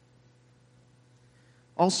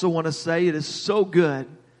also want to say it is so good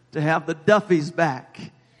to have the Duffys back.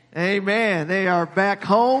 Amen. They are back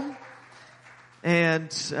home.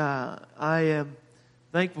 And I am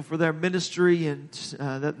thankful for their ministry and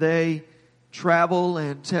that they travel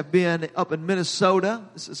and have been up in Minnesota.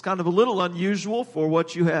 This is kind of a little unusual for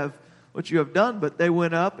what you have done, but they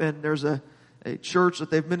went up, and there's a church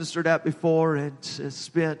that they've ministered at before, and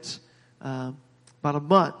spent about a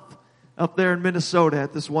month up there in Minnesota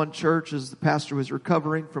at this one church as the pastor was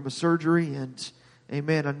recovering from a surgery. And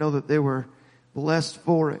amen, I know that they were blessed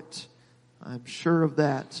for it. I'm sure of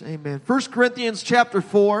that. Amen. 1 Corinthians chapter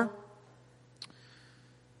 4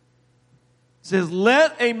 says,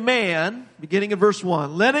 let a man, beginning in verse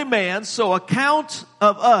 1, let a man so account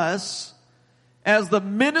of us as the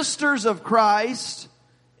ministers of Christ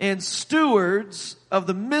and stewards of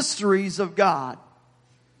the mysteries of God.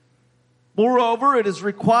 Moreover, it is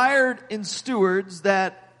required in stewards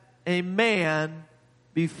that a man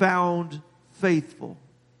be found faithful.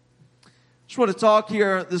 I just want to talk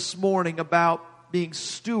here this morning about being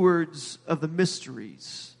stewards of the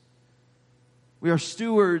mysteries. We are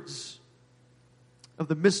stewards of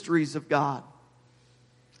the mysteries of God.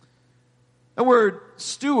 The word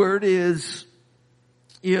steward is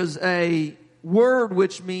a word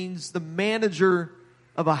which means the manager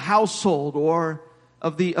of a household or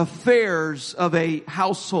of the affairs of a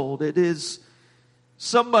household. It is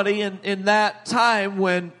somebody in that time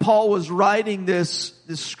when Paul was writing this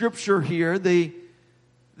scripture here, the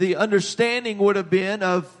understanding would have been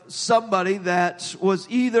of somebody that was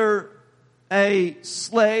either a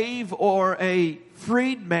slave or a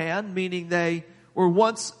freedman, meaning they were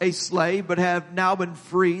once a slave but have now been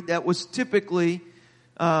freed. That was typically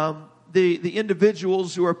the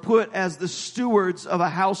individuals who are put as the stewards of a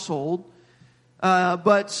household.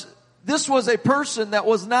 But this was a person that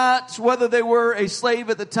was not, whether they were a slave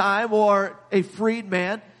at the time or a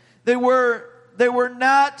freedman, they were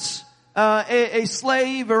not a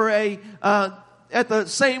slave or at the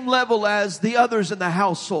same level as the others in the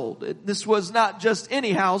household. This was not just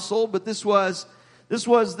any household, but this was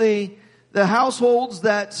the households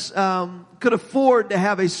that could afford to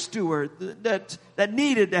have a steward, that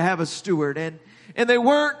needed to have a steward, and they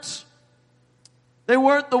weren't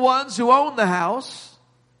the ones who owned the house.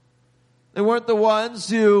 They weren't the ones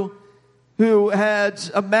who had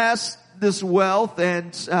amassed this wealth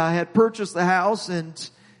and had purchased the house and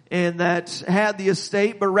that had the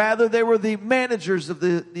estate, but rather they were the managers of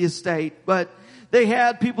the estate. But they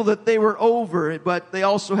had people that they were over, but they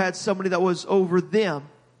also had somebody that was over them.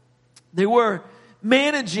 They were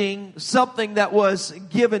managing something that was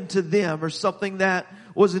given to them or something that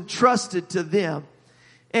was entrusted to them.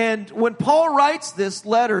 And when Paul writes this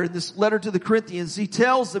letter to the Corinthians, he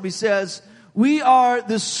tells them, he says, we are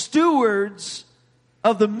the stewards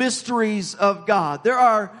of the mysteries of God. There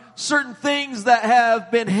are certain things that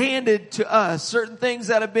have been handed to us, certain things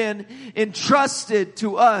that have been entrusted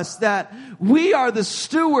to us, that we are the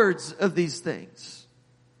stewards of these things.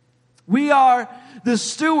 We are the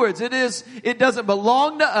stewards. It doesn't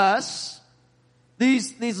belong to us.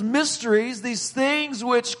 These mysteries, these things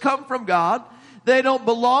which come from God, they don't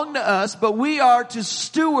belong to us, but we are to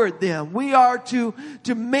steward them. We are to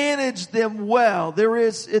manage them well. There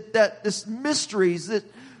is this mysteries that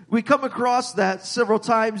we come across that several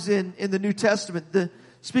times in the New Testament.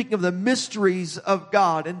 Speaking of the mysteries of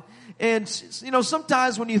God, and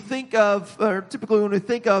sometimes when you think of, or typically when we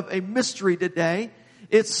think of a mystery today,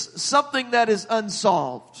 it's something that is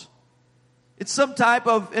unsolved. It's some type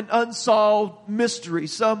of an unsolved mystery.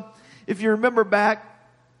 If you remember back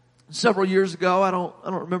several years ago, I don't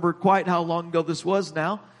remember quite how long ago this was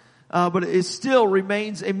now, but it still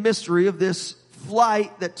remains a mystery of this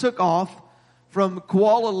flight that took off from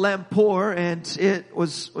Kuala Lumpur, and it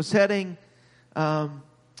was heading. Now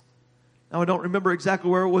I don't remember exactly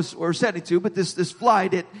where it was heading to, but this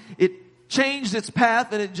flight it changed its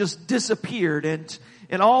path and it just disappeared,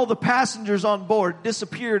 and all the passengers on board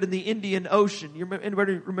disappeared in the Indian Ocean.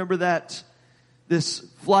 Anybody remember that? This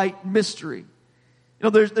flight mystery.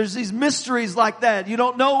 There's these mysteries like that. You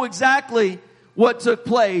don't know exactly what took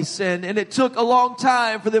place, and it took a long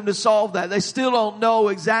time for them to solve that. They still don't know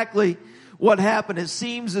exactly what happened. It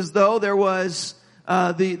seems as though there was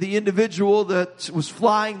the individual that was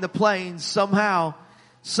flying the plane somehow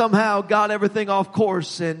got everything off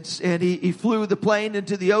course, and he flew the plane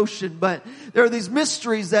into the ocean. But there are these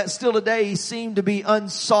mysteries that still today seem to be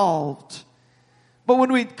unsolved. But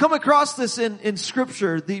when we come across this in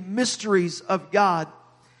Scripture, the mysteries of God,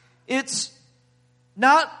 it's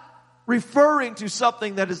not referring to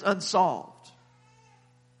something that is unsolved.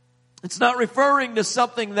 It's not referring to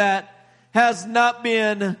something that has not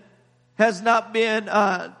been has not been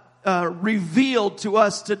revealed to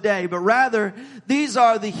us today, but rather these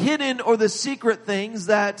are the hidden or the secret things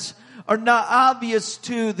that are not obvious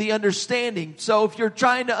to the understanding. So if you're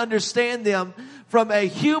trying to understand them from a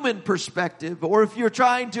human perspective, or if you're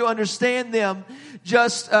trying to understand them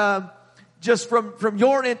just from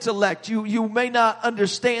your intellect, you may not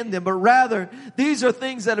understand them, but rather these are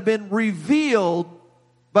things that have been revealed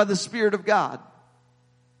by the Spirit of God.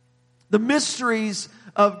 The mysteries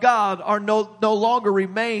of God are no longer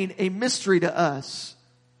remain a mystery to us.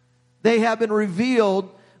 They have been revealed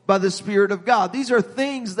by the Spirit of God. These are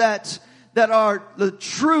things that are the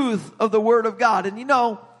truth of the Word of God. And you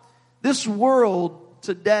know, this world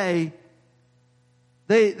today,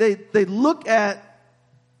 they look at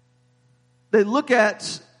their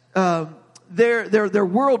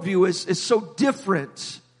worldview is so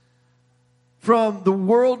different from the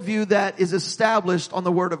worldview that is established on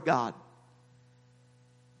the Word of God.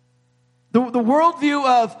 The worldview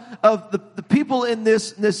of the people in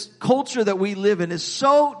this culture that we live in is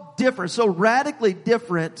so different, so radically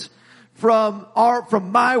different from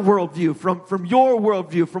my worldview, from your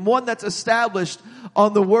worldview, from one that's established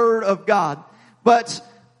on the Word of God. But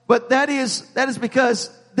that is because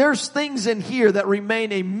there's things in here that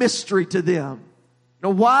remain a mystery to them.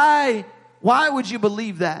 Now, why would you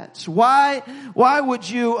believe that? Why would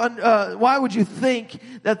you think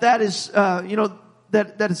that is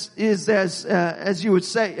that is as you would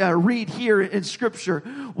say, read here in Scripture?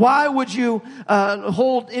 Why would you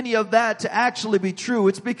hold any of that to actually be true?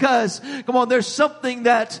 It's because, come on, there's something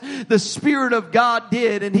that the Spirit of God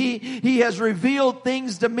did, and He has revealed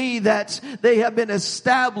things to me that they have been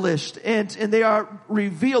established, and they are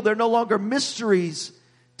revealed. They're no longer mysteries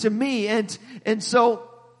to me, and so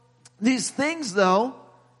these things, though,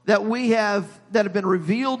 that have been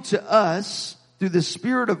revealed to us through the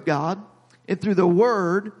Spirit of God and through the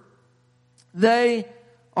Word, they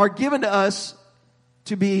are given to us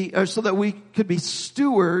to be, so that we could be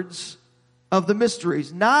stewards of the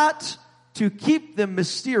mysteries, not to keep them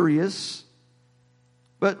mysterious,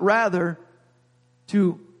 but rather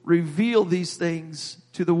to reveal these things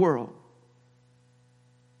to the world.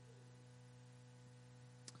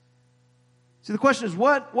 See, the question is,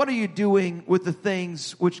 what are you doing with the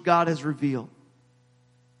things which God has revealed?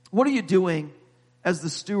 What are you doing as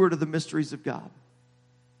the steward of the mysteries of God?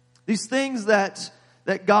 These things that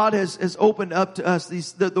God has opened up to us,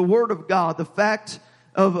 the Word of God, the fact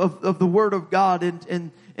of the Word of God,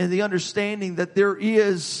 and the understanding that there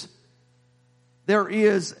is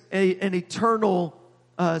an eternal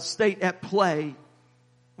state at play.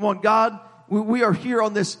 Come on, God, we are here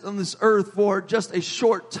on this earth for just a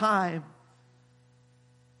short time.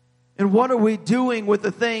 And what are we doing with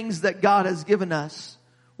the things that God has given us?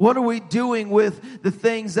 What are we doing with the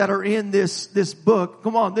things that are in this book?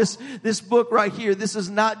 Come on, this book right here, this is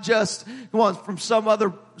not just, from some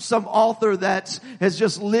author that has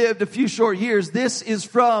just lived a few short years. This is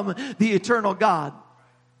from the eternal God.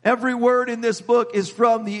 Every word in this book is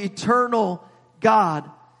from the eternal God.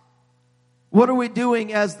 What are we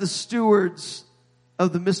doing as the stewards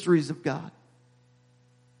of the mysteries of God?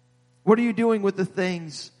 What are you doing with the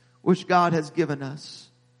things which God has given us?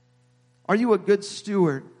 Are you a good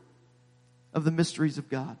steward of the mysteries of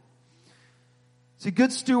God? See,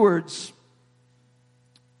 good stewards,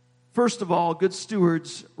 first of all, good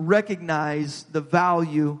stewards recognize the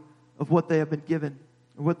value of what they have been given,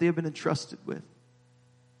 or what they have been entrusted with.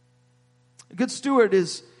 A good steward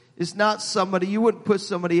is not somebody, you wouldn't put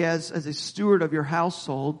somebody as a steward of your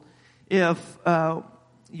household if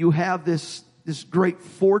you have this great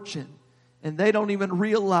fortune and they don't even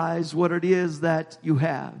realize what it is that you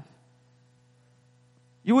have.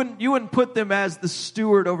 You wouldn't put them as the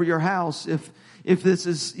steward over your house if this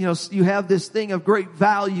is, you have this thing of great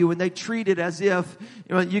value and they treat it as if,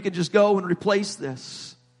 you can just go and replace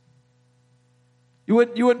this. You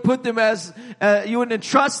wouldn't put them as, you wouldn't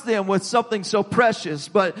entrust them with something so precious,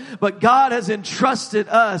 but God has entrusted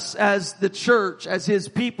us as the church, as His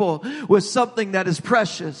people, with something that is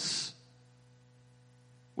precious.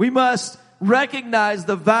 We must recognize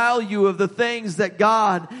the value of the things that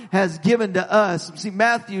God has given to us. See,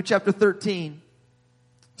 Matthew chapter 13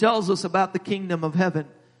 tells us about the kingdom of heaven.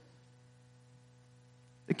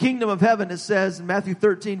 The kingdom of heaven, it says in Matthew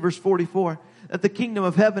 13 verse 44, that the kingdom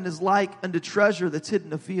of heaven is like unto treasure that's hidden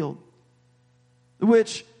in a field,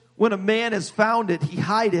 which when a man has found it, he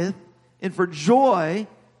hideth, and for joy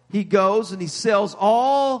he goes and he sells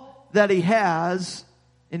all that he has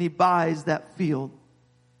and he buys that field.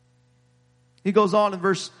 He goes on in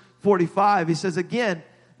verse 45. He says, again,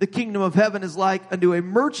 the kingdom of heaven is like unto a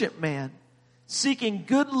merchant man seeking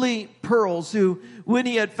goodly pearls, who, when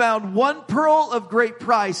he had found one pearl of great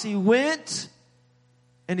price, he went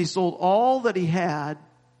and he sold all that he had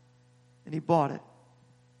and he bought it.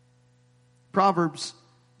 Proverbs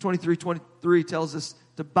 23:23 tells us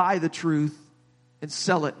to buy the truth and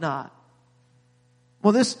sell it not.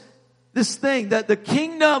 Well, this thing, that the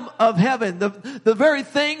kingdom of heaven, the very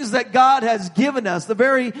things that God has given us, the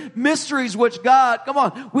very mysteries which God, come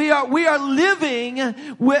on, we are living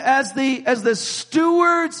as the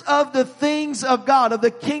stewards of the things of God, of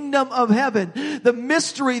the kingdom of heaven. The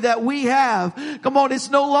mystery that we have, come on, it's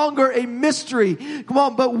no longer a mystery. Come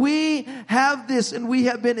on, but we have this and we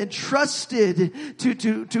have been entrusted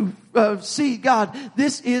to see, God,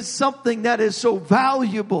 this is something that is so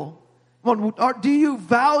valuable. Do you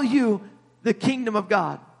value the kingdom of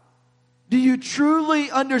God? Do you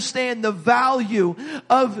truly understand the value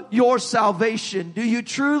of your salvation? Do you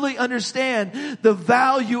truly understand the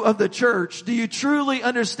value of the church? Do you truly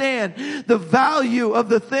understand the value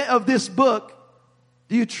of of this book?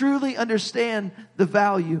 Do you truly understand the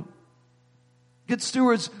value? Good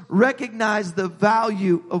stewards recognize the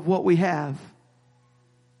value of what we have.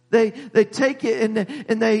 They take it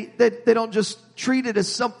and they don't just treat it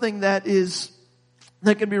as something that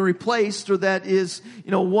can be replaced, or that is,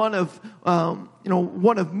 one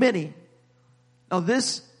of many. Now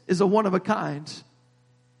this is a one of a kind.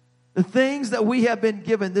 The things that we have been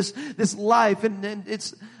given, this life, and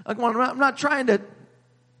it's, I'm not trying to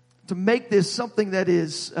make this something that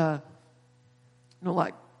is,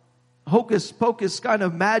 like hocus pocus kind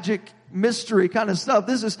of magic mystery kind of stuff.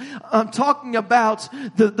 I'm talking about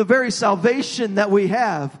the very salvation that we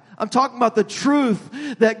have. I'm talking about the truth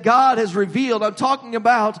that God has revealed. I'm talking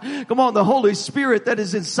about, the Holy Spirit that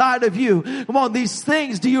is inside of you. These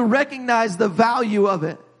things, do you recognize the value of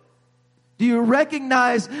it? Do you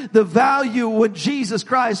recognize the value when Jesus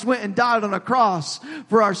Christ went and died on a cross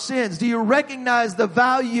for our sins? Do you recognize the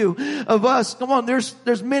value of us?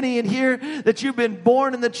 There's many in here that you've been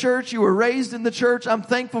born in the church. You were raised in the church. I'm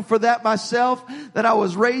thankful for that myself, that I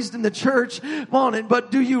was raised in the church. But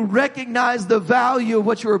do you recognize the value of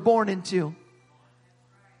what you were born into?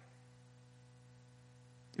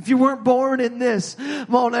 If you weren't born in this,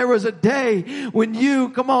 there was a day when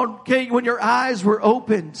when your eyes were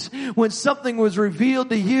opened, when something was revealed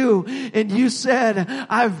to you and you said,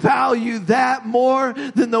 I value that more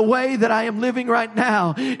than the way that I am living right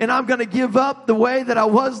now. And I'm going to give up the way that I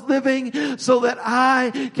was living so that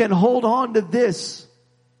I can hold on to this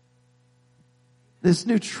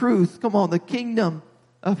new truth. The kingdom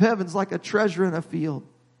of heaven's like a treasure in a field.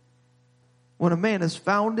 When a man has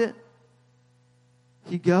found it,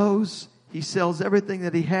 he goes, he sells everything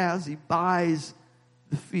that he has, he buys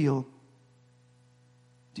the field.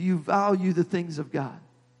 Do you value the things of God?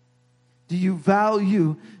 Do you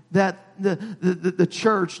value that the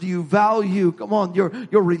church? Do you value,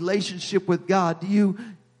 your relationship with God? Do you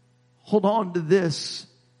hold on to this,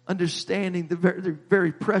 understanding the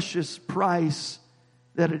very precious price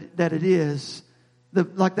that it is?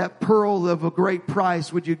 Like that pearl of a great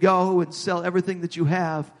price, would you go and sell everything that you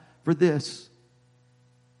have for this?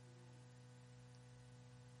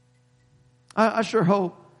 I sure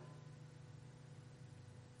hope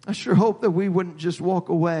that we wouldn't just walk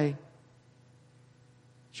away.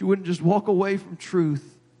 That you wouldn't just walk away from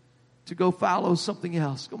truth to go follow something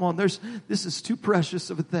else. This is too precious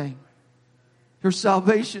of a thing. Your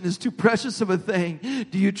salvation is too precious of a thing.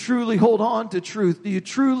 Do you truly hold on to truth? Do you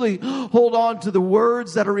truly hold on to the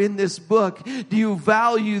words that are in this book? Do you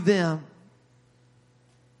value them?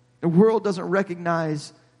 The world doesn't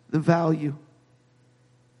recognize the value.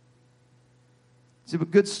 See, but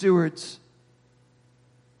good stewards,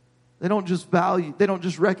 they don't just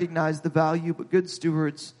recognize the value, but good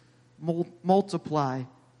stewards multiply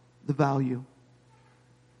the value.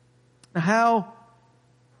 Now, how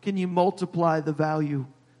can you multiply the value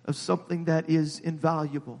of something that is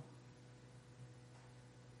invaluable?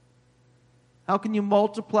 How can you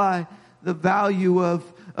multiply the value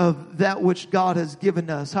of that which God has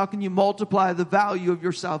given us? How can you multiply the value of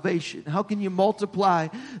your salvation? How can you multiply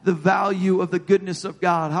the value of the goodness of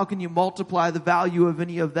God? How can you multiply the value of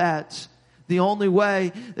any of that? The only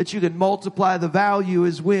way that you can multiply the value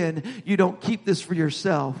is when you don't keep this for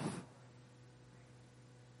yourself.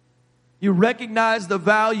 You recognize the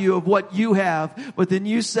value of what you have, but then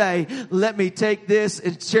you say, let me take this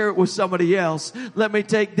and share it with somebody else. Let me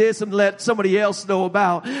take this and let somebody else know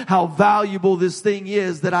about how valuable this thing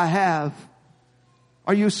is that I have.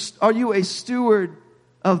 Are you a steward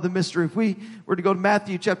of the mystery? If we were to go to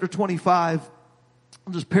Matthew chapter 25,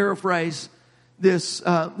 I'll just paraphrase this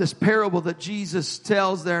parable that Jesus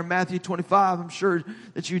tells there in Matthew 25. I'm sure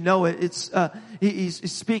that you know it. It's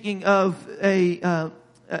he's speaking of a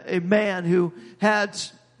man who had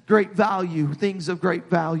great value, things of great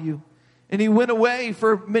value, and he went away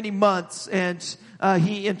for many months, and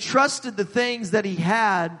he entrusted the things that he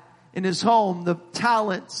had in his home, the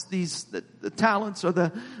talents. The talents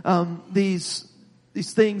are these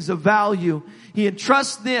things of value. He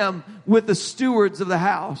entrusts them with the stewards of the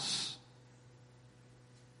house.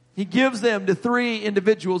 He gives them to 3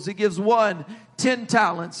 individuals. He gives one 10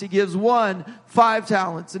 talents. He gives one 5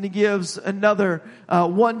 talents. And he gives another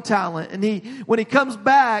 1 talent. And when he comes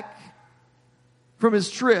back from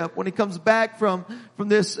his trip, when he comes back from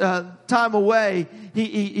this time away,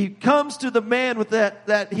 he comes to the man with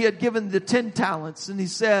that he had given the 10 talents. And he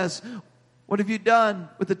says, "What have you done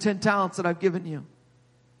with the 10 talents that I've given you?"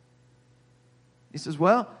 He says,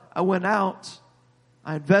 "Well, I went out,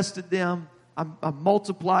 I invested them, I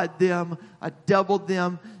multiplied them, I doubled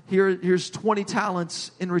them. Here's 20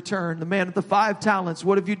 talents in return." The man with the 5 talents,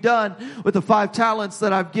 "What have you done with the 5 talents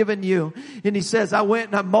that I've given you?" And he says, "I went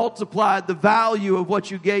and I multiplied the value of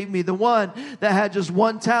what you gave me." The one that had just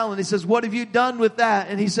 1 talent, he says, "What have you done with that?"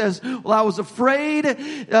 And he says, "Well, I was afraid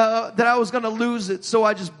that I was going to lose it, so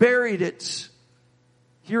I just buried it.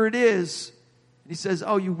 Here it is." And he says,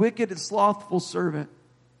 "Oh, you wicked and slothful servant.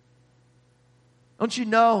 Don't you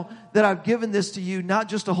know that I've given this to you not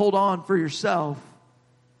just to hold on for yourself,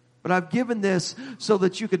 but I've given this so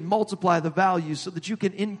that you can multiply the value, so that you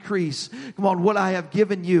can increase, come on, what I have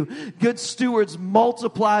given you." Good stewards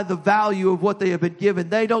multiply the value of what they have been given.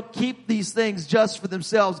 They don't keep these things just for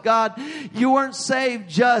themselves. God, you weren't saved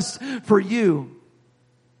just for you.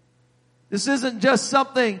 This isn't just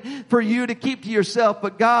something for you to keep to yourself,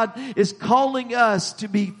 but God is calling us to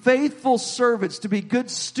be faithful servants, to be good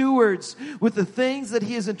stewards with the things that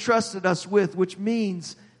He has entrusted us with, which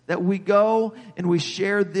means that we go and we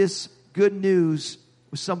share this good news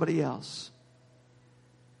with somebody else.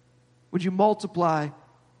 Would you multiply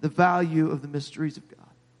the value of the mysteries of God?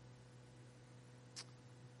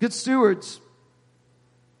 Good stewards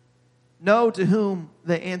know to whom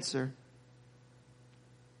they answer.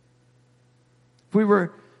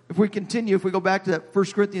 If we go back to that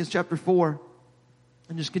 1 Corinthians chapter 4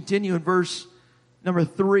 and just continue in verse number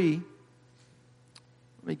 3.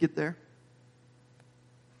 Let me get there.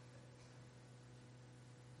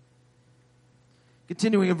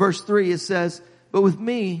 Continuing in verse 3, it says, "But with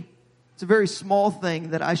me, it's a very small thing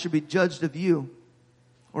that I should be judged of you,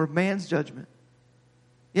 or of man's judgment.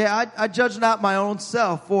 Yeah, I judge not my own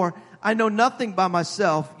self, for I know nothing by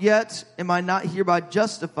myself, yet am I not hereby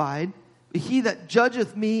justified. But he that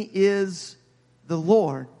judgeth me is the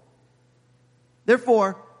Lord.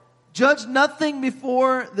 Therefore, judge nothing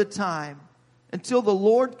before the time, until the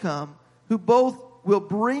Lord come, who both will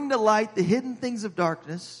bring to light the hidden things of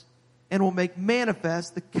darkness, and will make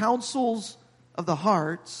manifest the counsels of the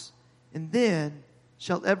hearts, and then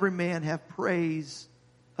shall every man have praise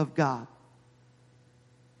of God."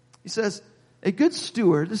 He says, a good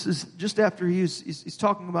steward, this is just after he's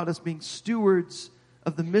talking about us being stewards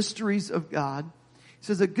of the mysteries of God. He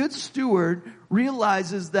says a good steward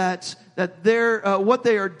realizes that what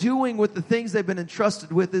they are doing with the things they've been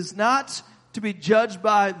entrusted with is not to be judged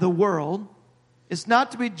by the world. It's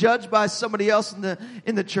not to be judged by somebody else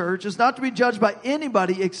in the church. It's not to be judged by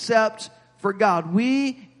anybody except for God.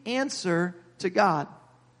 We answer to God.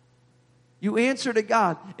 You answer to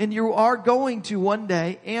God, and you are going to one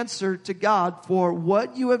day answer to God for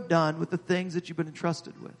what you have done with the things that you've been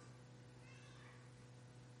entrusted with.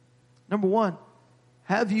 Number 1,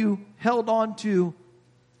 have you held on to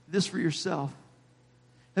this for yourself?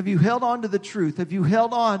 Have you held on to the truth? Have you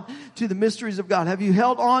held on to the mysteries of God? Have you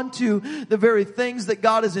held on to the very things that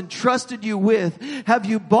God has entrusted you with? Have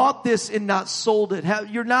you bought this and not sold it?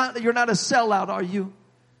 You're not a sellout, are you?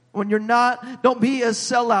 When you're not, don't be a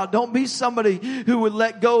sellout. Don't be somebody who would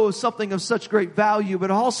let go of something of such great value.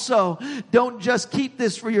 But also, don't just keep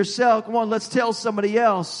this for yourself. Come on, let's tell somebody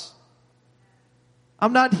else.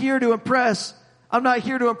 I'm not here to impress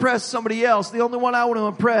somebody else. The only one I want to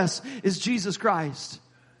impress is Jesus Christ.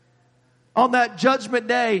 On that judgment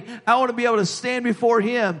day, I want to be able to stand before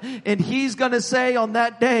Him, and He's going to say on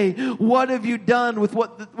that day, "What have you done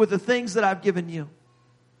with the things that I've given you?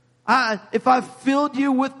 If I've filled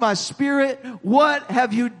you with my Spirit, what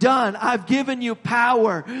have you done? I've given you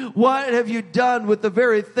power. What have you done with the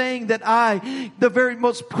very thing the very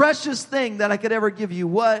most precious thing that I could ever give you?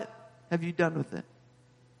 What have you done with it?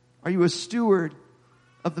 Are you a steward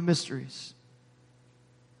of the mysteries?"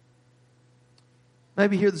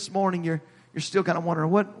 Maybe here this morning you're still kind of wondering,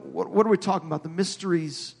 what are we talking about? The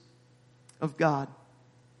mysteries of God?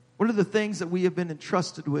 What are the things that we have been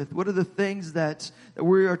entrusted with? What are the things that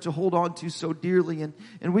we are to hold on to so dearly?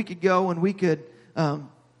 And we could go and we could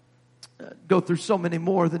go through so many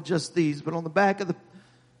more than just these. But on the back of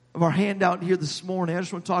our handout here this morning, I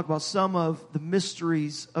just want to talk about some of the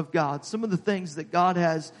mysteries of God. Some of the things that God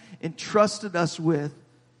has entrusted us with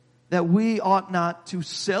that we ought not to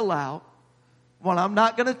sell out. Well, I'm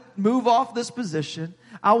not going to move off this position.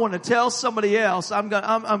 I want to tell somebody else.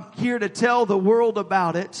 I'm here to tell the world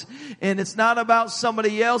about it. And it's not about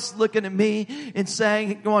somebody else looking at me and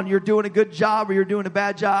saying, go on, you're doing a good job or you're doing a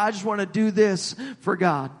bad job. I just want to do this for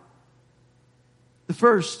God. The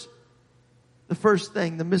first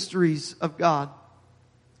thing, the mysteries of God.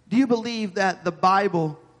 Do you believe that the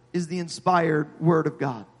Bible is the inspired Word of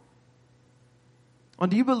God? And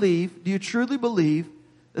do you truly believe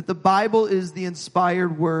that the Bible is the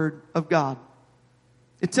inspired Word of God?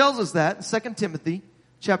 It tells us that in 2 Timothy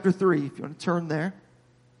chapter 3, if you want to turn there.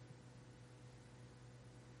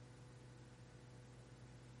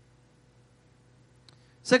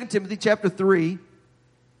 2 Timothy chapter 3,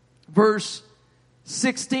 verse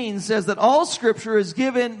 16 says that all Scripture is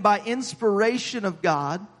given by inspiration of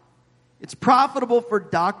God. It's profitable for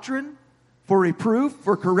doctrine, for reproof,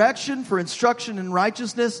 for correction, for instruction in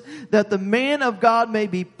righteousness, that the man of God may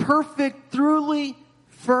be perfect, thoroughly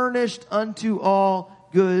furnished unto all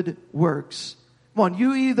good works. Come on,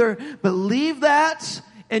 you either believe that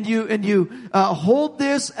and you hold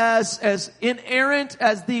this as inerrant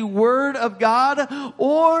as the Word of God,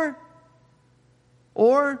 or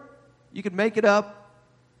you can make it up,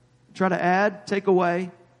 try to add, take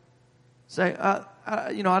away, say,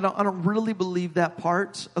 I don't really believe that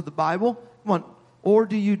part of the Bible. Come on. Or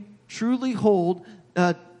do you truly hold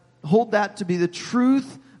that to be the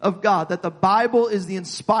truth of God, that the Bible is the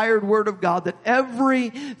inspired Word of God, that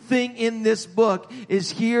everything in this book is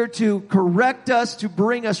here to correct us, to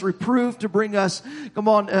bring us reproof, to bring us,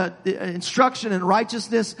 instruction in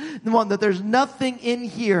righteousness. That there's nothing in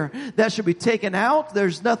here that should be taken out.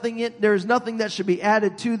 There's nothing that should be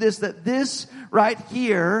added to this, that this right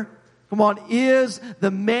here, is the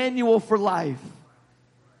manual for life.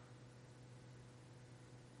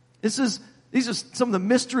 These are some of the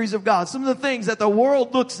mysteries of God. Some of the things that the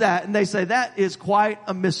world looks at and they say, that is quite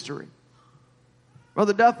a mystery.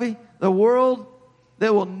 Brother Duffy, the world, they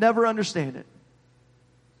will never understand it.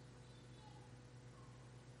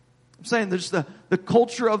 I'm saying there's the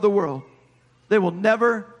culture of the world. They will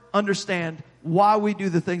never understand why we do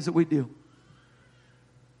the things that we do.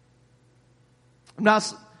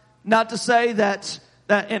 Not to say that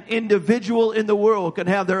an individual in the world can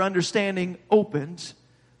have their understanding opened,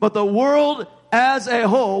 but the world as a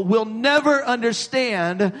whole will never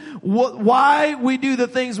understand why we do the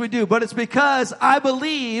things we do. But it's because I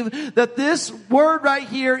believe that this word right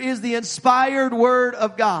here is the inspired Word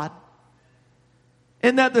of God.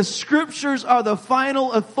 And that the Scriptures are the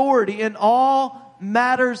final authority in all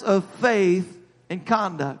matters of faith and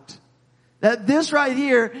conduct. That this right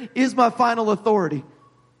here is my final authority.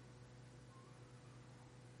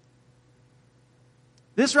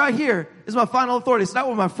 This right here is my final authority. It's not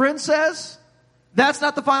what my friend says. That's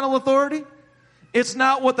not the final authority. It's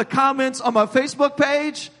not what the comments on my Facebook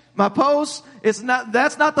page, my posts.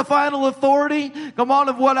 That's not the final authority.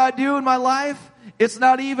 Of what I do in my life. It's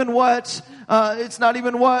not even what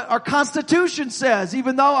our Constitution says,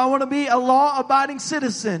 even though I want to be a law-abiding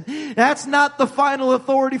citizen. That's not the final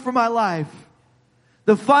authority for my life.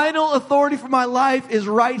 The final authority for my life is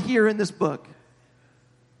right here in this book.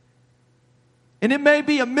 And it may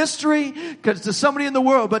be a mystery to somebody in the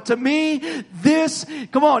world, but to me, this, it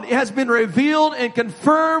has been revealed and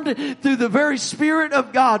confirmed through the very Spirit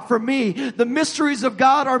of God for me. The mysteries of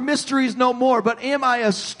God are mysteries no more, but am I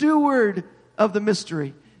a steward of the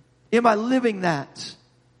mystery? Am I living that?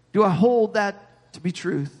 Do I hold that to be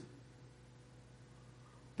truth?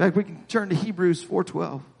 In fact, we can turn to Hebrews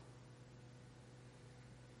 4:12.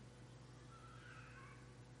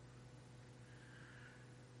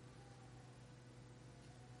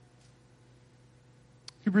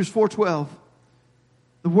 Hebrews 4:12.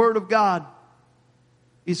 The Word of God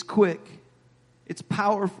is quick. It's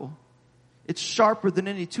powerful. It's sharper than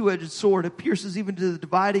any two-edged sword. It pierces even to the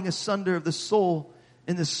dividing asunder of the soul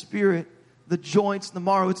and the spirit, the joints and the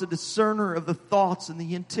marrow. It's a discerner of the thoughts and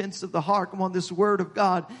the intents of the heart. This Word of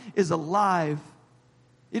God is alive.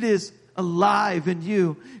 It is alive in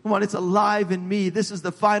you. It's alive in me. This is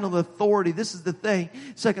the final authority. This is the thing.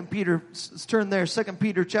 2 Peter, let's turn there. 2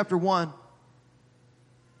 Peter chapter 1.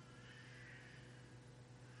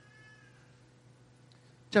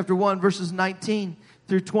 Chapter 1, verses 19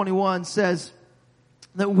 through 21 says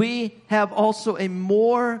that we have also a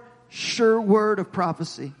more sure word of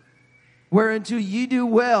prophecy, whereunto ye do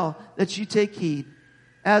well that ye take heed,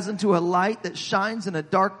 as unto a light that shines in a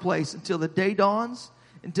dark place until the day dawns,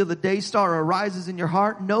 until the day star arises in your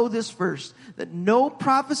heart. Know this first, that no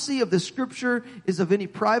prophecy of the Scripture is of any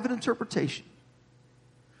private interpretation.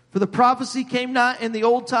 For the prophecy came not in the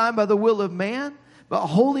old time by the will of man, but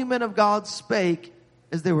holy men of God spake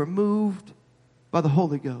as they were moved by the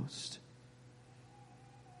Holy Ghost.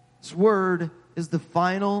 This word is the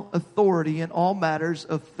final authority in all matters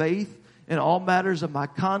of faith, in all matters of my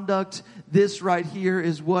conduct. This right here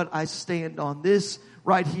is what I stand on. This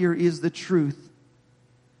right here is the truth.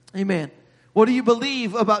 Amen. What do you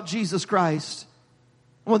believe about Jesus Christ?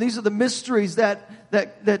 Well, these are the mysteries that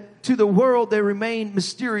to the world they remain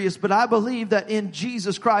mysterious, but I believe that in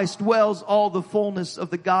Jesus Christ dwells all the fullness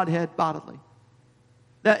of the Godhead bodily.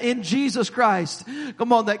 That in Jesus Christ,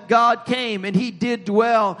 come on, that God came and He did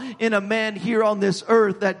dwell in a man here on this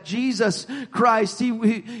earth. That Jesus Christ,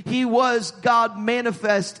 He was God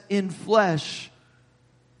manifest in flesh.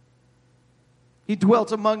 He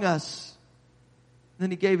dwelt among us.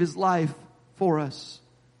 Then He gave His life for us.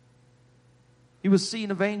 He was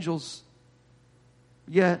seen of angels,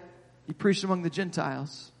 yet He preached among the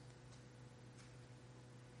Gentiles.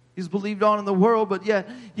 He's believed on in the world, but yet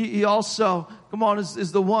he also, come on,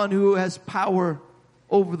 is the one who has power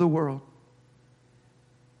over the world.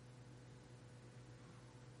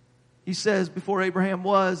 He says, before Abraham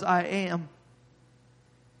was, I am.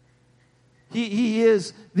 He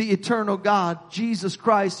is the eternal God, Jesus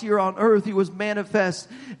Christ here on earth. He was manifest,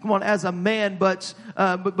 come on, as a man, but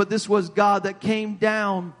this was God that came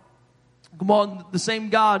down. Come on, the same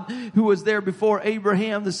God who was there before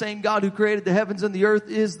Abraham, the same God who created the heavens and the earth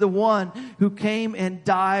is the one who came and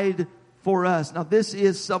died for us. Now this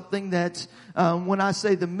is something that, when I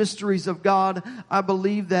say the mysteries of God, I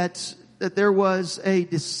believe that there was a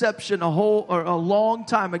deception a long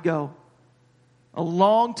time ago. A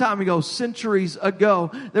long time ago, centuries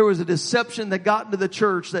ago, there was a deception that got into the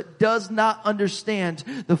church that does not understand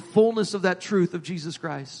the fullness of that truth of Jesus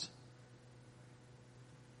Christ.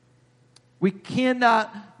 We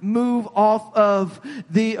cannot move off of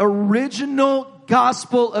the original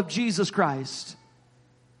gospel of Jesus Christ.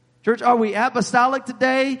 Church, are we apostolic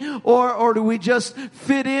today, or do we just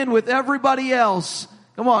fit in with everybody else?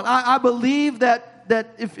 Come on, I believe that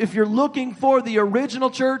if you're looking for the original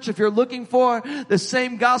church, if you're looking for the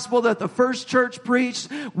same gospel that the first church preached,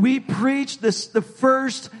 we preach the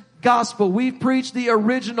first gospel. We preach the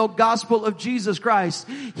original gospel of Jesus Christ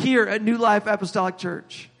here at New Life Apostolic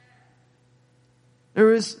Church.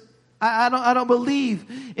 I don't believe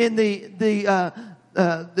in the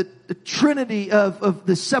trinity of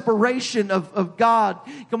the separation of God.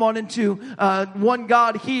 Come on, into one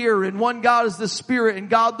God here, and one God is the Spirit, and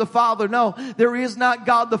God the Father. No, there is not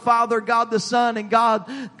God the Father, God the Son, and God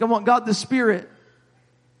the Spirit.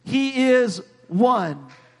 He is one.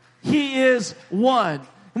 He is one.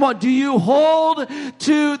 Come on, do you hold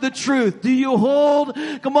to the truth? Do you hold,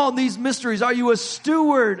 come on, these mysteries? Are you a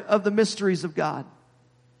steward of the mysteries of God?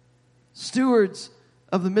 Stewards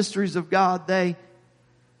of the mysteries of God,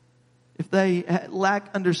 if they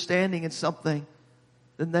lack understanding in something,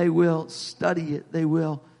 then they will study it. They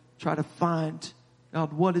will try to find,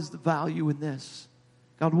 God, what is the value in this?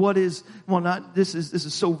 God, this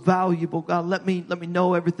is so valuable. God, let me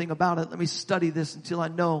know everything about it. Let me study this until I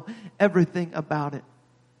know everything about it.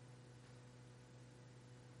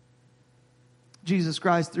 Jesus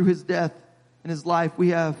Christ, through His death and His life, we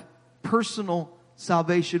have personal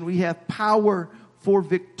salvation. We have power for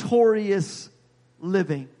victorious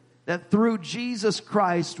living. That through Jesus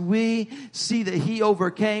Christ, we see that He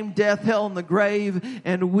overcame death, hell, and the grave,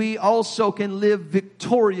 and we also can live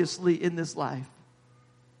victoriously in this life.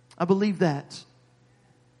 I believe that.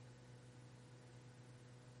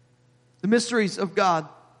 The mysteries of God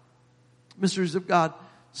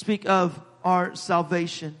speak of our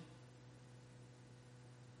salvation.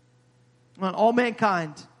 When all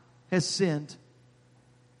mankind has sinned,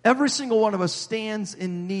 every single one of us stands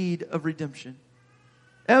in need of redemption.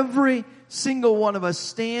 Every single one of us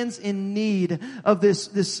stands in need of this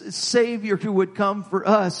Savior who would come for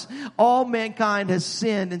us. All mankind has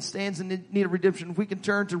sinned and stands in need of redemption. If we can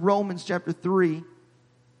turn to Romans chapter 3,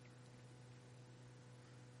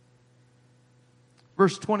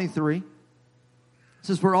 verse 23. It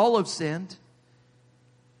says, for all have sinned.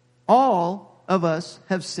 All of us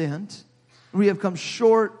have sinned. We have come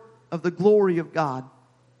short of the glory of God.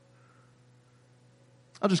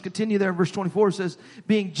 I'll just continue there in verse 24. It says,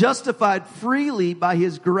 being justified freely by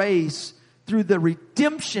His grace through the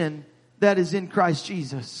redemption that is in Christ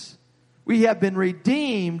Jesus. We have been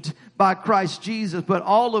redeemed by Christ Jesus, but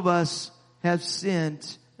all of us have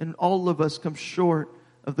sinned and all of us come short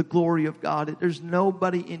of the glory of God. There's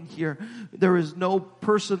nobody in here. There is no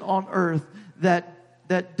person on earth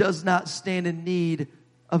that does not stand in need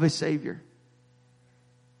of a Savior.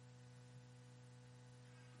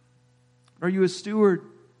 Are you a steward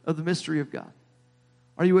of the mystery of God?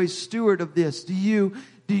 Are you a steward of this? Do you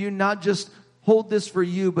not just hold this for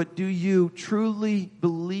you, but do you truly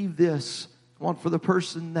believe this? For the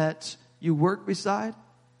person that you work beside?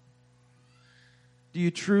 Do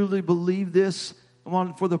you truly believe this?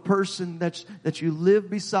 For the person that you live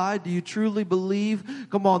beside? Do you truly believe,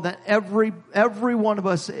 that every one of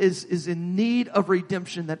us is in need of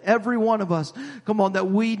redemption? That every one of us, that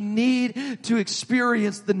we need to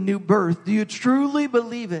experience the new birth? Do you truly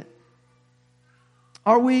believe it?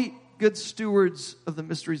 Are we good stewards of the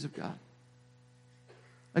mysteries of God?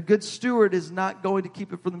 A good steward is not going to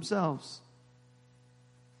keep it for themselves.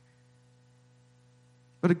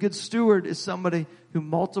 But a good steward is somebody who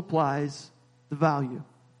multiplies the value.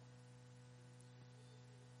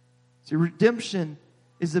 See, redemption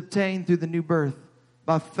is obtained through the new birth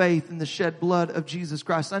by faith in the shed blood of Jesus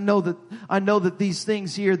Christ. I know that these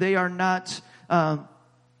things here, they are not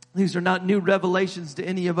these are not new revelations to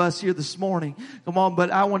any of us here this morning.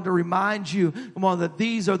 But I want to remind you, that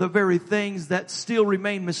these are the very things that still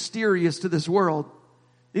remain mysterious to this world.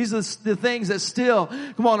 These are the things that still,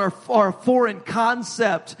 are a foreign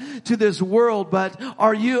concept to this world. But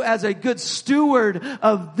are you as a good steward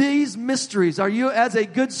of these mysteries? Are you as a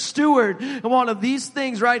good steward, of these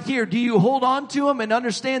things right here? Do you hold on to them and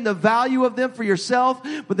understand the value of them for yourself?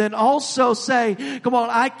 But then also say,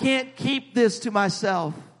 I can't keep this to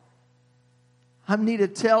myself. I need to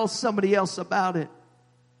tell somebody else about it.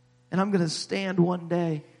 And I'm going to stand one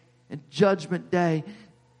day, in Judgment Day,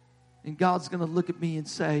 and God's going to look at me and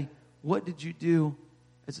say, what did you do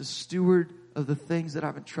as a steward of the things that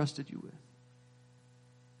I've entrusted you with?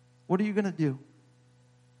 What are you going to do?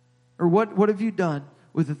 Or what have you done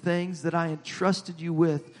with the things that I entrusted you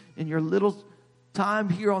with in your little time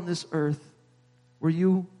here on this earth? Were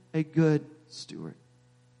you a good steward?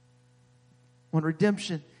 When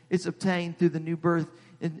redemption is obtained through the new birth,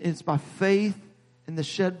 and it's by faith in the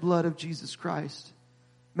shed blood of Jesus Christ.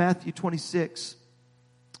 Matthew 26.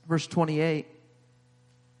 Verse 28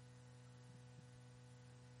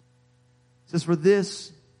 says, for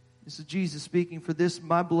this is Jesus speaking, for this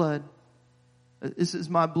my blood, this is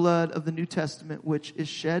my blood of the New Testament, which is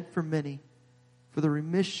shed for many for the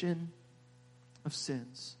remission of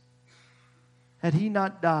sins. Had he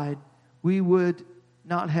not died, we would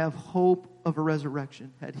not have hope of a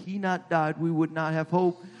resurrection. Had he not died, we would not have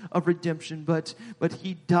hope of redemption. But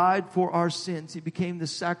he died for our sins. He became the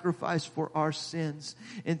sacrifice for our sins.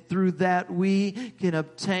 And through that, we can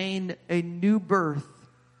obtain a new birth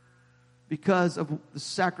because of the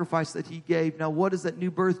sacrifice that he gave. Now, what does that new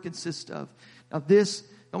birth consist of? Now, this,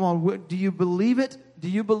 do you believe it? Do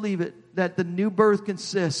you believe it? That the new birth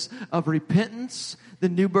consists of repentance. The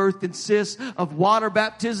new birth consists of water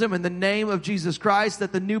baptism in the name of Jesus Christ.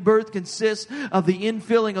 That the new birth consists of the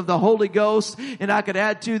infilling of the Holy Ghost. And I could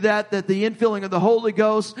add to that the infilling of the Holy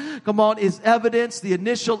Ghost, is evidence. The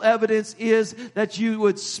initial evidence is that you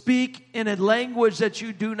would speak in a language that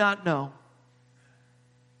you do not know.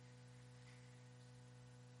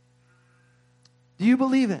 Do you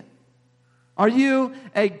believe it? Are you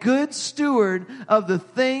a good steward of the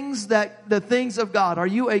things of God? Are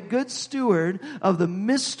you a good steward of the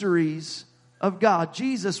mysteries of God?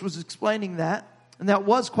 Jesus was explaining that, and that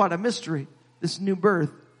was quite a mystery, this new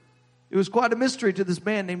birth. It was quite a mystery to this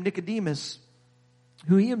man named Nicodemus,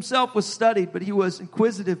 who he himself was studied, but he was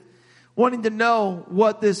inquisitive, wanting to know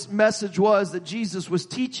what this message was that Jesus was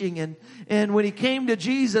teaching. And when he came to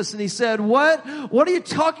Jesus and he said, what are you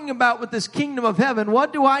talking about with this kingdom of heaven?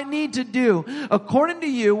 What do I need to do? According to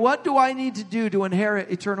you, what do I need to do to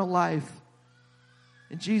inherit eternal life?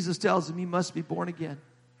 And Jesus tells him, you must be born again.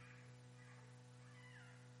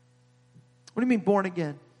 What do you mean born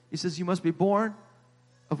again? He says, you must be born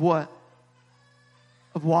of what?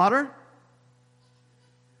 Of water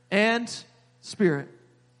and spirit.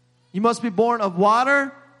 You must be born of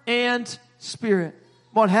water and spirit.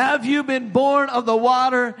 But have you been born of the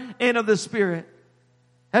water and of the Spirit?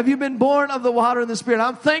 Have you been born of the water and the Spirit?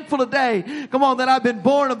 I'm thankful today, that I've been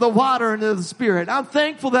born of the water and of the Spirit. I'm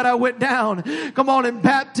thankful that I went down, in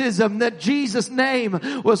baptism, that Jesus' name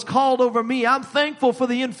was called over me. I'm thankful for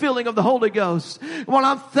the infilling of the Holy Ghost.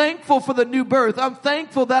 I'm thankful for the new birth. I'm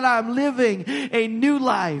thankful that I'm living a new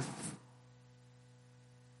life.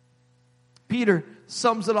 Peter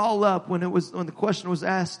sums it all up when the question was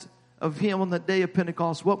asked of him on the day of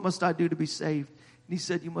Pentecost, what must I do to be saved? And he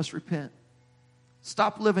said, you must repent.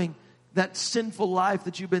 Stop living that sinful life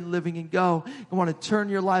that you've been living and go. You want to turn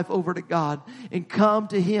your life over to God and come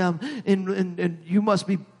to Him. And you must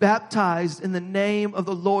be baptized in the name of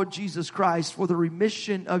the Lord Jesus Christ for the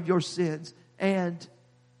remission of your sins. And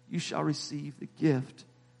you shall receive the gift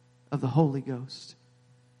of the Holy Ghost.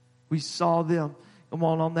 We saw them. Come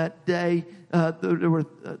on that day, there were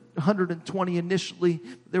 120 initially.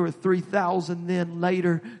 There were 3,000 then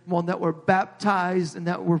later. Come on, that were baptized and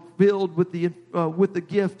that were filled with the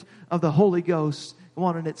gift of the Holy Ghost. Come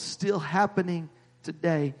on, and it's still happening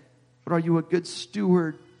today. But are you a good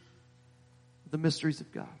steward of the mysteries of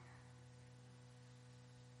God?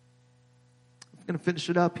 I'm going to finish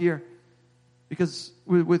it up here because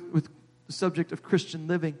with the subject of Christian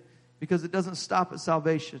living, because it doesn't stop at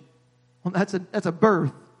salvation. Well, that's a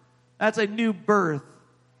birth. That's a new birth.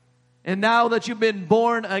 And now that you've been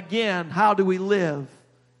born again, how do we live?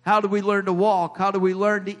 How do we learn to walk? How do we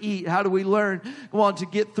learn to eat? How do we learn, to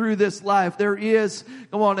get through this life? There is,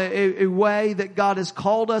 a way that God has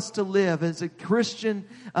called us to live as a Christian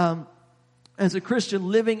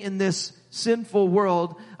living in this sinful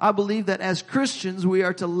world. I believe that as Christians, we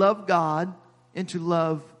are to love God and to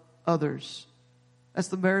love others. That's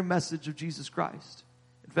the very message of Jesus Christ.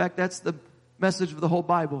 In fact, that's the message of the whole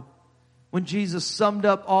Bible. When Jesus summed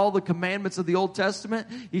up all the commandments of the Old Testament,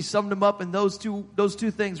 He summed them up in those two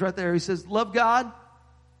things right there. He says, love God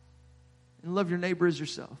and love your neighbor as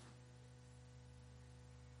yourself.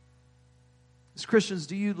 As Christians,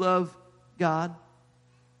 do you love God?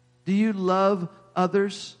 Do you love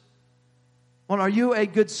others? Well, are you a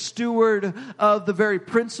good steward of the very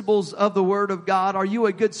principles of the Word of God? Are you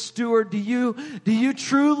a good steward? Do you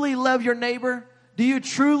truly love your neighbor? Do you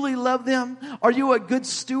truly love them? Are you a good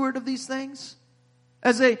steward of these things?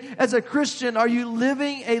 As a Christian, are you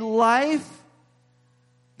living a life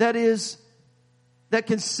that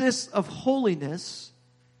consists of holiness,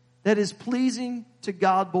 that is pleasing to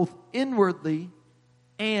God both inwardly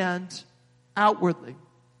and outwardly?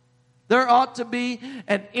 There ought to be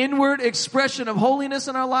an inward expression of holiness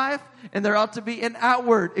in our life, and there ought to be an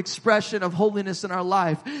outward expression of holiness in our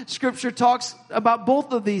life. Scripture talks about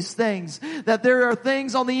both of these things, that there are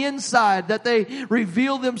things on the inside, that they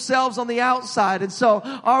reveal themselves on the outside. And so,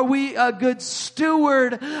 are we a good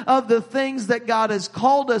steward of the things that God has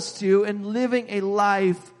called us to in living a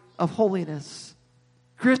life of holiness?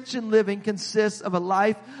 Christian living consists of a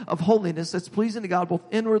life of holiness that's pleasing to God both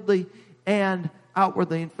inwardly and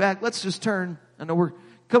outwardly. In fact, let's just turn. I know we're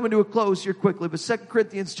coming to a close here quickly, but 2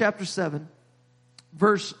 Corinthians chapter 7,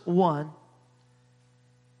 verse 1.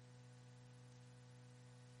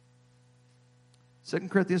 2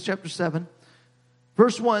 Corinthians chapter 7,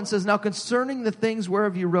 verse 1 says, now concerning the things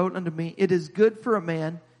whereof you wrote unto me, it is good for a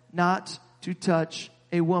man not to touch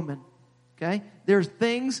a woman. Okay? There's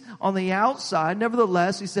things on the outside.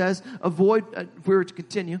 Nevertheless, he says, avoid, if we were to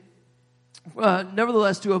continue,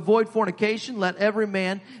 nevertheless, to avoid fornication, let every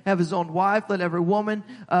man have his own wife, let every woman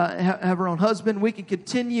have her own husband. We can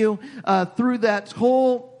continue through that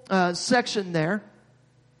whole section there.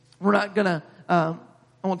 We're not going to, I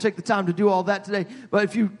won't take the time to do all that today, but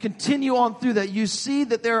if you continue on through that, you see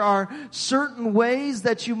that there are certain ways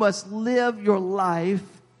that you must live your life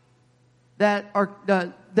that are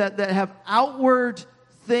that have outward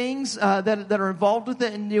things that are involved with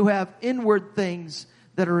it, and you have inward things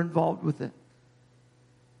that are involved with it.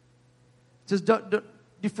 It says, don't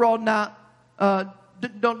defraud not,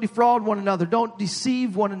 don't defraud one another. Don't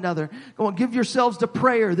deceive one another. Come on, give yourselves to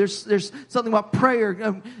prayer. There's something about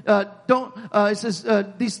prayer. It says,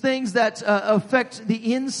 these things that affect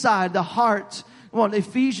the inside, the heart. Come on,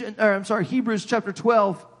 Hebrews chapter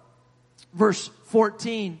 12, verse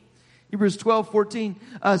 14. Hebrews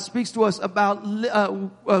 12:14 speaks to us about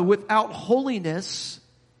without holiness,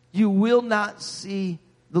 you will not see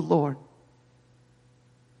the Lord.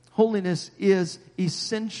 Holiness is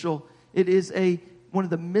essential. It is one of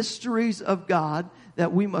the mysteries of God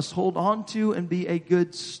that we must hold on to and be a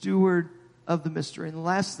good steward of the mystery. And the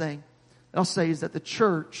last thing I'll say is that the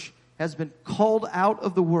church has been called out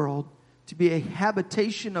of the world to be a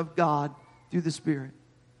habitation of God through the Spirit.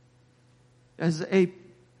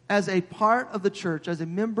 As a part of the church, as a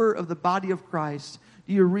member of the body of Christ,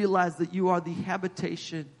 do you realize that you are the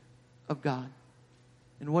habitation of God?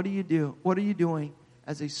 And what do you do? What are you doing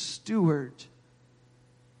as a steward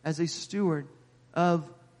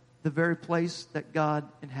of the very place that God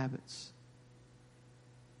inhabits?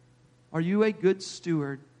 Are you a good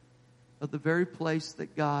steward of the very place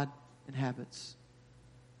that God inhabits?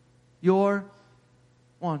 Your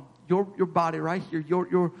body right here,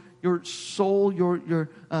 your soul, come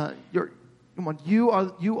on, you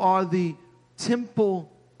are the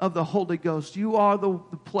temple of the Holy Ghost. You are the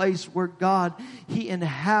place where God, He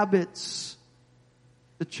inhabits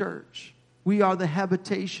the church. We are the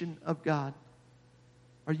habitation of God.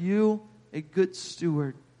 Are you a good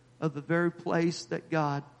steward of the very place that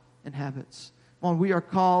God inhabits? Come on, we are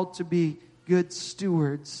called to be good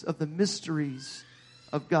stewards of the mysteries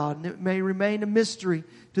of God. And it may remain a mystery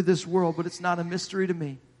to this world, but it's not a mystery to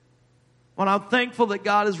me. Well, I'm thankful that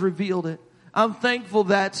God has revealed it. I'm thankful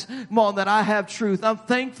that, come on, that I have truth. I'm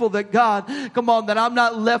thankful that God, come on, that I'm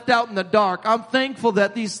not left out in the dark. I'm thankful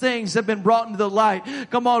that these things have been brought into the light.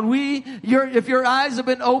 Come on, if your eyes have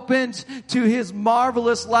been opened to His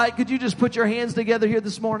marvelous light, could you just put your hands together here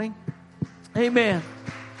this morning? Amen.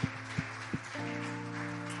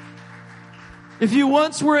 If you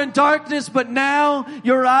once were in darkness, but now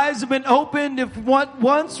your eyes have been opened, if what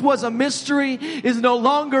once was a mystery is no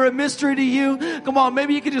longer a mystery to you, come on,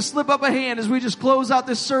 maybe you could just slip up a hand as we just close out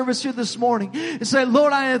this service here this morning and say,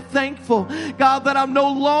 Lord, I am thankful, God, that I'm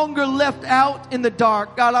no longer left out in the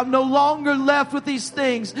dark. God, I'm no longer left with these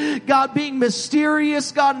things, God, being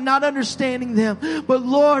mysterious, God, and not understanding them. But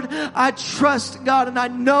Lord, I trust, God, and I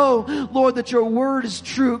know, Lord, that your word is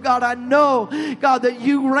true. God, I know, God, that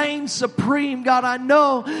you reign supreme. God, I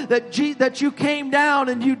know that you came down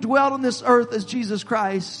and you dwelt on this earth as Jesus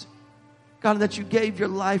Christ. God, that you gave your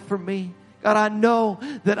life for me. God, I know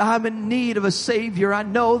that I'm in need of a Savior. I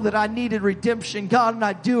know that I needed redemption. God, and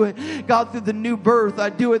I do it, God, through the new birth. I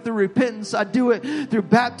do it through repentance. I do it through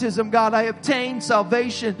baptism. God, I obtain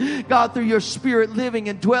salvation, God, through your Spirit living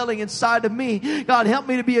and dwelling inside of me. God, help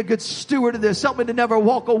me to be a good steward of this. Help me to never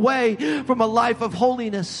walk away from a life of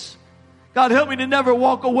holiness. God, help me to never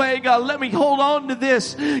walk away. God, let me hold on to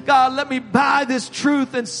this. God, let me buy this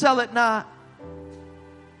truth and sell it not.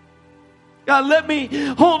 God, let me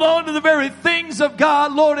hold on to the very things of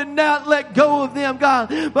God, Lord, and not let go of them,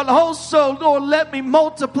 God. But also, Lord, let me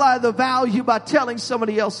multiply the value by telling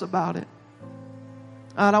somebody else about it.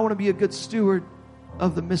 God, I want to be a good steward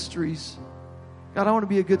of the mysteries. God, I want to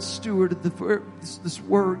be a good steward of this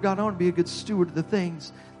word. God, I want to be a good steward of the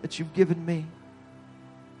things that you've given me.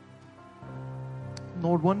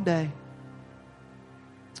 Lord, one day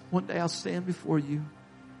I'll stand before you.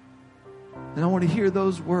 And I want to hear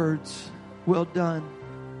those words, well done,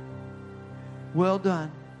 a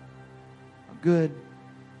good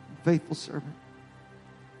and faithful servant.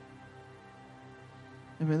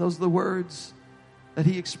 Amen. Those are the words that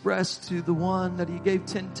he expressed to the one that he gave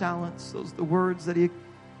 10 talents. Those are the words that he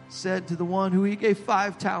said to the one who he gave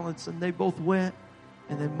 5 talents, and they both went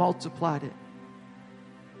and they multiplied it.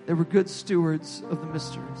 They were good stewards of the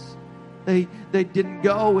mysteries. They didn't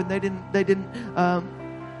go and they didn't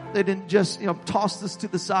just toss this to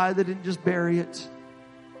the side. They didn't just bury it.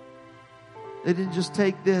 They didn't just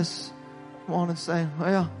take this on and say,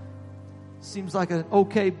 well, seems like an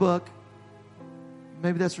okay book.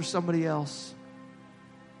 Maybe that's for somebody else.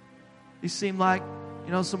 These seem like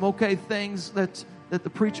some okay things that the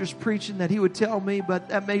preacher's preaching that he would tell me, but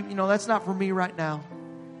that may that's not for me right now.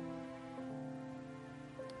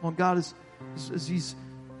 Well, God, as He's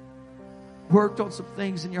worked on some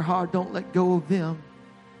things in your heart, don't let go of them.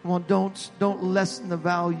 Come on, don't lessen the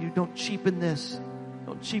value. Don't cheapen this.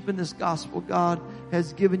 Don't cheapen this gospel. God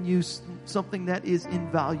has given you something that is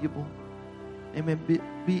invaluable. Amen.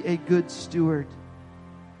 Be a good steward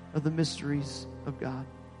of the mysteries of God.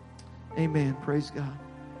 Amen. Praise God.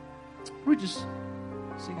 We just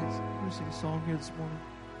sing a song here this morning.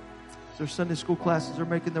 So our Sunday school classes are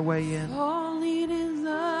making their way in.